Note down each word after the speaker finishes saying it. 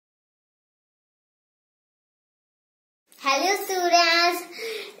Hello students,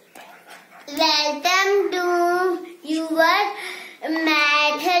 welcome to your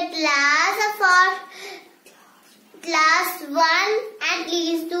math class for class 1 and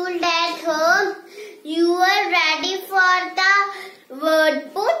please do at home. You are ready for the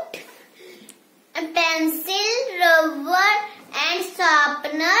word put, pencil, rubber and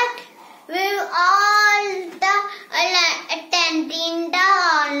sharpener. We all attending the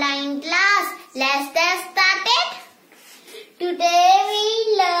online class. Let's get started. Today we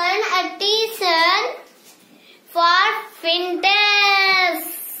learn addition for fingers.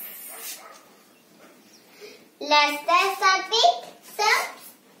 Let's get started.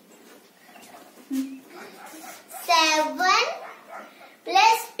 7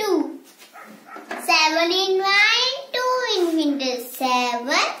 plus 2. 7 in 1, 2 in fingers.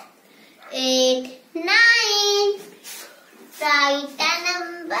 7, 8, 9. Write the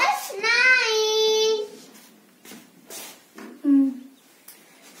numbers 9.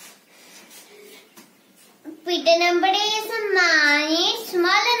 Bigger number is 9.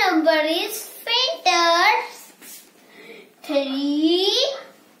 Smaller number is fingers. 3,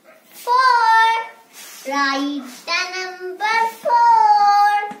 4. Write the number 4.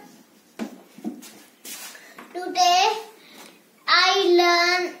 Today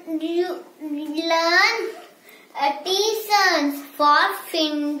you learn additions for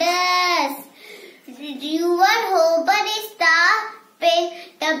fingers. Your homework is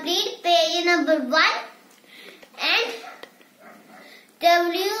complete page number 1 and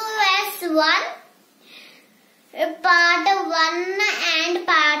WS1 part 1 and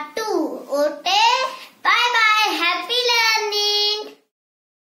part 2. Okay, bye bye. Happy learning.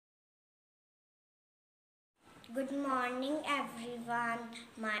 Good morning everyone.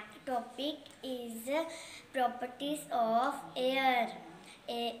 My topic is properties of air.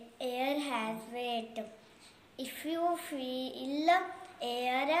 Air has weight. If you fill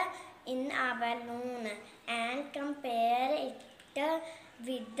air in a balloon and compare it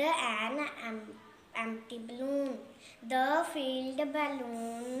with an empty balloon, the filled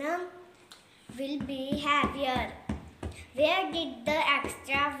balloon will be heavier. Where did the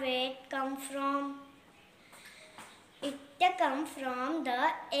extra weight come from? It comes from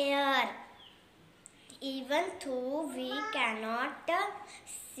the air. Even though we cannot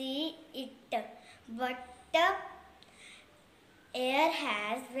see it, but air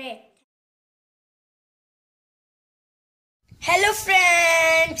has weight. Hello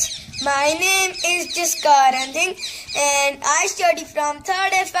friends, my name is Jaskaranjing and I study from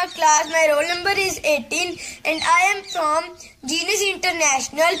 3rd F class. My roll number is 18 and I am from Genius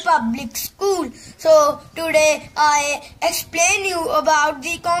International Public School. So today I explain you about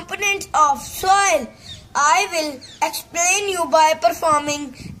the components of soil. I will explain you by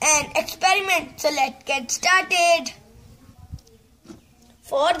performing an experiment. So let's get started.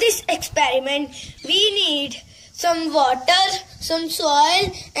 For this experiment we need some water, some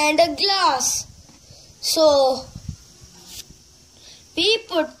soil and a glass. So we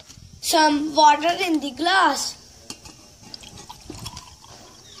put some water in the glass.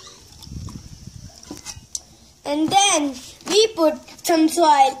 And then we put some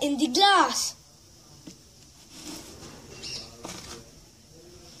soil in the glass.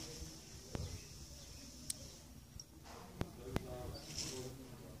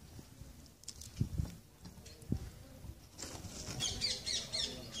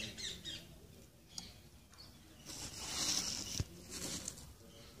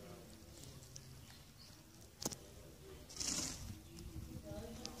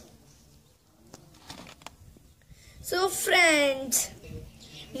 So friends,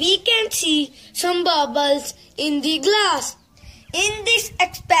 we can see some bubbles in the glass. In this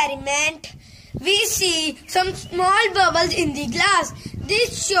experiment, we see some small bubbles in the glass.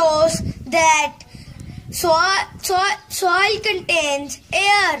 This shows that soil contains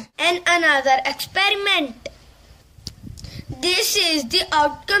air. And another experiment. This is the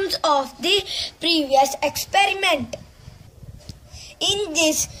outcomes of the previous experiment. In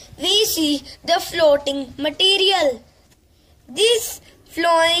this, we see the floating material. This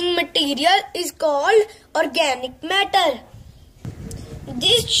flowing material is called organic matter.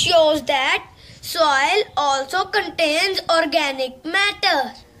 This shows that soil also contains organic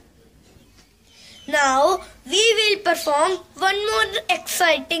matter. Now, we will perform one more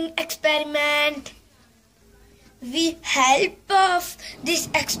exciting experiment. With help of this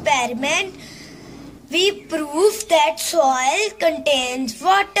experiment, we prove that soil contains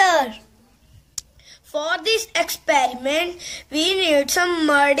water. For this experiment, we need some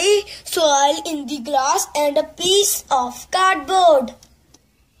muddy soil in the glass and a piece of cardboard.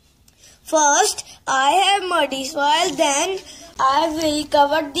 First, I have muddy soil, then I will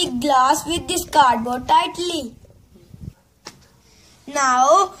cover the glass with this cardboard tightly.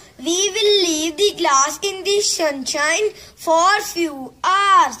 Now we will leave the glass in the sunshine for few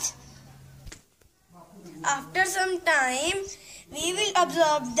hours. After some time, we will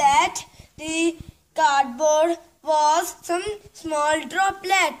observe that the cardboard was some small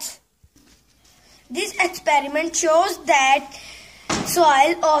droplets. This experiment shows that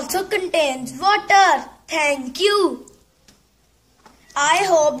soil also contains water. Thank you. I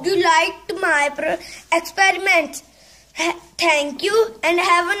hope you liked my experiments. Thank you and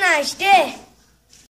have a nice day.